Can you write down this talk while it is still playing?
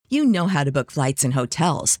You know how to book flights and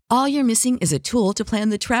hotels. All you're missing is a tool to plan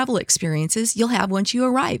the travel experiences you'll have once you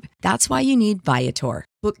arrive. That's why you need Viator.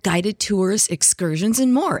 Book guided tours, excursions,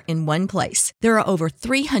 and more in one place. There are over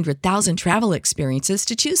 300,000 travel experiences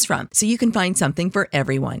to choose from, so you can find something for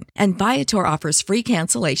everyone. And Viator offers free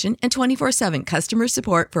cancellation and 24/7 customer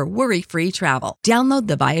support for worry-free travel. Download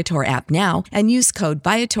the Viator app now and use code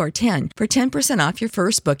Viator10 for 10% off your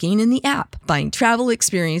first booking in the app. Find travel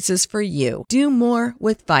experiences for you. Do more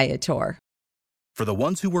with Viator. For the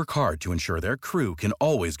ones who work hard to ensure their crew can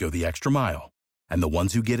always go the extra mile, and the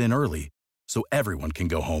ones who get in early so everyone can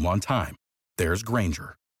go home on time, there's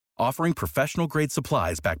Grainger, offering professional-grade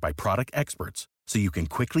supplies backed by product experts so you can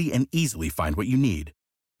quickly and easily find what you need.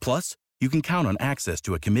 Plus, you can count on access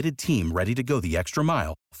to a committed team ready to go the extra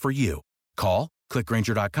mile for you. Call, click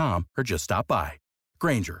Grainger.com, or just stop by.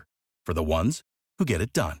 Grainger, for the ones who get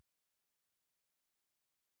it done.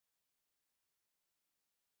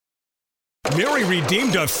 Mary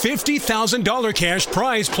redeemed a $50,000 cash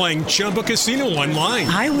prize playing Chumba Casino online.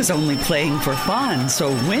 I was only playing for fun, so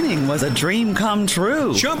winning was a dream come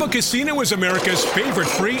true. Chumba Casino is America's favorite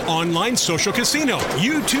free online social casino.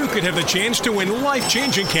 You, too, could have the chance to win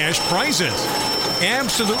life-changing cash prizes.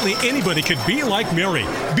 Absolutely anybody could be like Mary.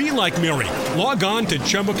 Be like Mary. Log on to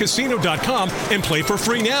ChumbaCasino.com and play for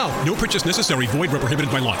free now. No purchase necessary. Void where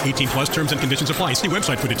prohibited by law. 18 plus terms and conditions apply. See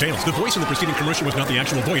website for details. The voice in the preceding commercial was not the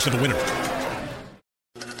actual voice of the winner.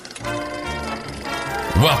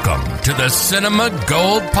 Welcome to the Cinema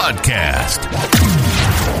Gold Podcast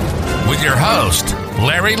with your host,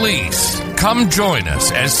 Larry Leese. Come join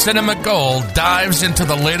us as Cinema Gold dives into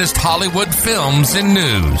the latest Hollywood films and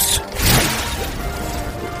news.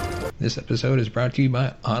 This episode is brought to you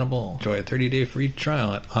by Audible. Enjoy a 30-day free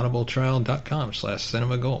trial at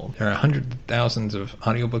audibletrial.com/cinemagold. There are hundreds of thousands of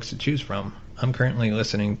audiobooks to choose from. I'm currently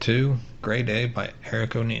listening to Grey Day by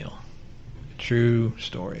Eric O'Neill. A true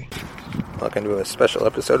story. Welcome to a special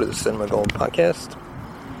episode of the Cinema Gold Podcast.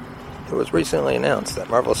 It was recently announced that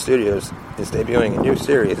Marvel Studios is debuting a new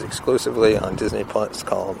series exclusively on Disney Plus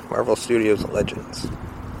called Marvel Studios Legends.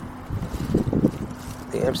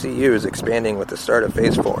 The MCU is expanding with the start of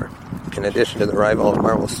Phase 4. In addition to the arrival of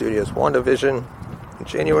Marvel Studios' WandaVision in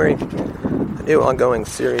January, a new ongoing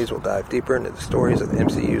series will dive deeper into the stories of the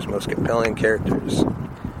MCU's most compelling characters.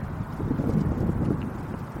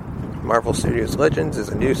 Marvel Studios Legends is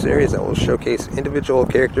a new series that will showcase individual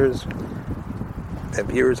characters that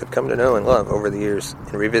viewers have come to know and love over the years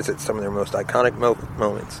and revisit some of their most iconic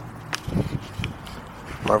moments.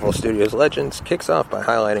 Marvel Studios Legends kicks off by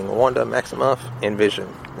highlighting Wanda Maximoff and Vision,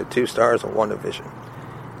 the two stars of WandaVision,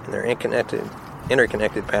 and their interconnected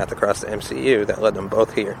path across the MCU that led them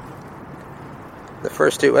both here. The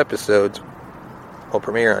first two episodes will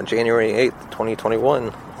premiere on January 8th,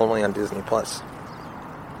 2021, only on Disney+.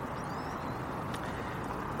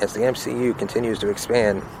 As the MCU continues to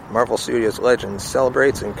expand, Marvel Studios Legends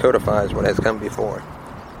celebrates and codifies what has come before.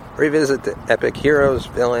 Revisit the epic heroes,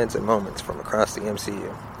 villains, and moments from across the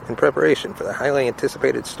MCU in preparation for the highly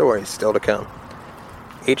anticipated stories still to come.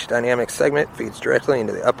 Each dynamic segment feeds directly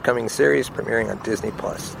into the upcoming series premiering on Disney+.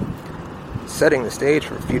 Setting the stage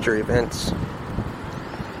for future events,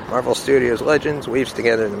 Marvel Studios Legends weaves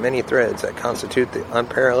together the many threads that constitute the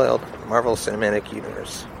unparalleled Marvel Cinematic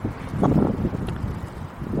Universe.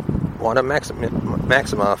 Wanda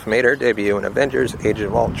Maximoff made her debut in Avengers Age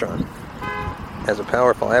of Ultron. As a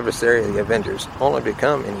powerful adversary of the Avengers, only to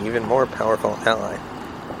become an even more powerful ally.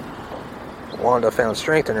 Wanda found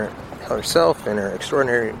strength in herself and her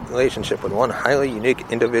extraordinary relationship with one highly unique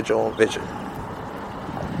individual, Vision.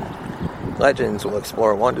 Legends will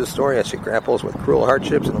explore Wanda's story as she grapples with cruel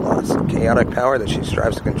hardships and loss, chaotic power that she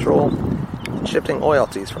strives to control, and shifting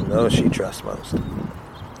loyalties from those she trusts most.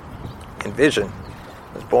 And Vision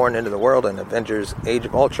was born into the world in Avengers Age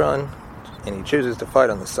of Ultron, and he chooses to fight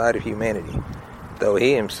on the side of humanity, though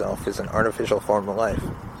he himself is an artificial form of life.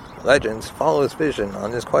 Legends follows Vision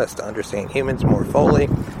on his quest to understand humans more fully,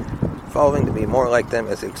 evolving to be more like them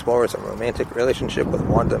as he explores a romantic relationship with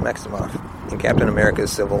Wanda Maximoff in Captain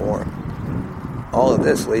America's Civil War. All of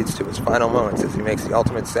this leads to his final moments as he makes the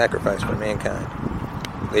ultimate sacrifice for mankind,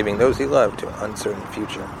 leaving those he loved to an uncertain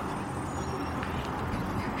future.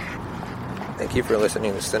 Thank you for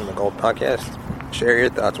listening to the Cinema Gold Podcast. Share your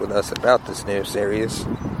thoughts with us about this new series.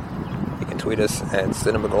 You can tweet us at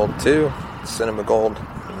CinemaGold2, CinemaGold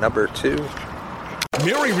number 2.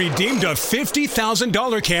 Mary redeemed a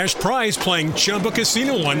 $50,000 cash prize playing Chumba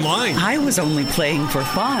Casino online. I was only playing for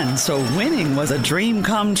fun, so winning was a dream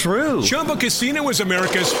come true. Chumba Casino is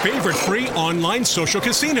America's favorite free online social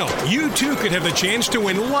casino. You, too, could have the chance to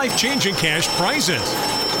win life-changing cash prizes.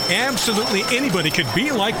 Absolutely anybody could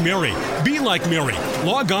be like Mary. Be like Mary.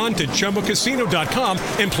 Log on to ChumboCasino.com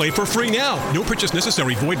and play for free now. No purchase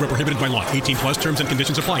necessary. Void where prohibited by law. 18 plus terms and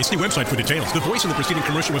conditions apply. See website for details. The voice in the preceding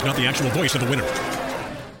commercial was not the actual voice of the winner.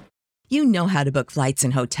 You know how to book flights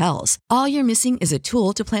and hotels. All you're missing is a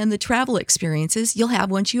tool to plan the travel experiences you'll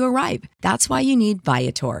have once you arrive. That's why you need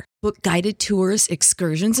Viator. Book guided tours,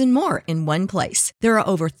 excursions, and more in one place. There are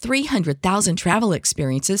over 300,000 travel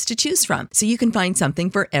experiences to choose from, so you can find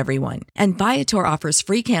something for everyone. And Viator offers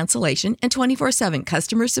free cancellation and 24/7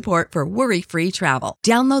 customer support for worry-free travel.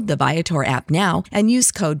 Download the Viator app now and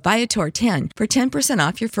use code Viator10 for 10%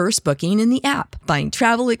 off your first booking in the app. Find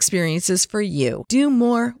travel experiences for you. Do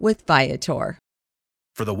more with Viator.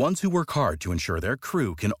 For the ones who work hard to ensure their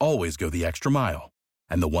crew can always go the extra mile,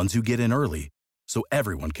 and the ones who get in early so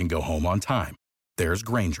everyone can go home on time, there's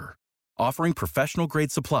Grainger, offering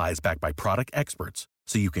professional-grade supplies backed by product experts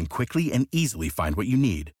so you can quickly and easily find what you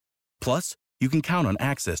need. Plus, you can count on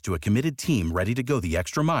access to a committed team ready to go the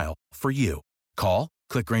extra mile for you. Call,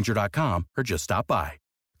 click Grainger.com, or just stop by.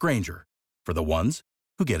 Grainger, for the ones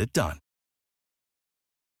who get it done.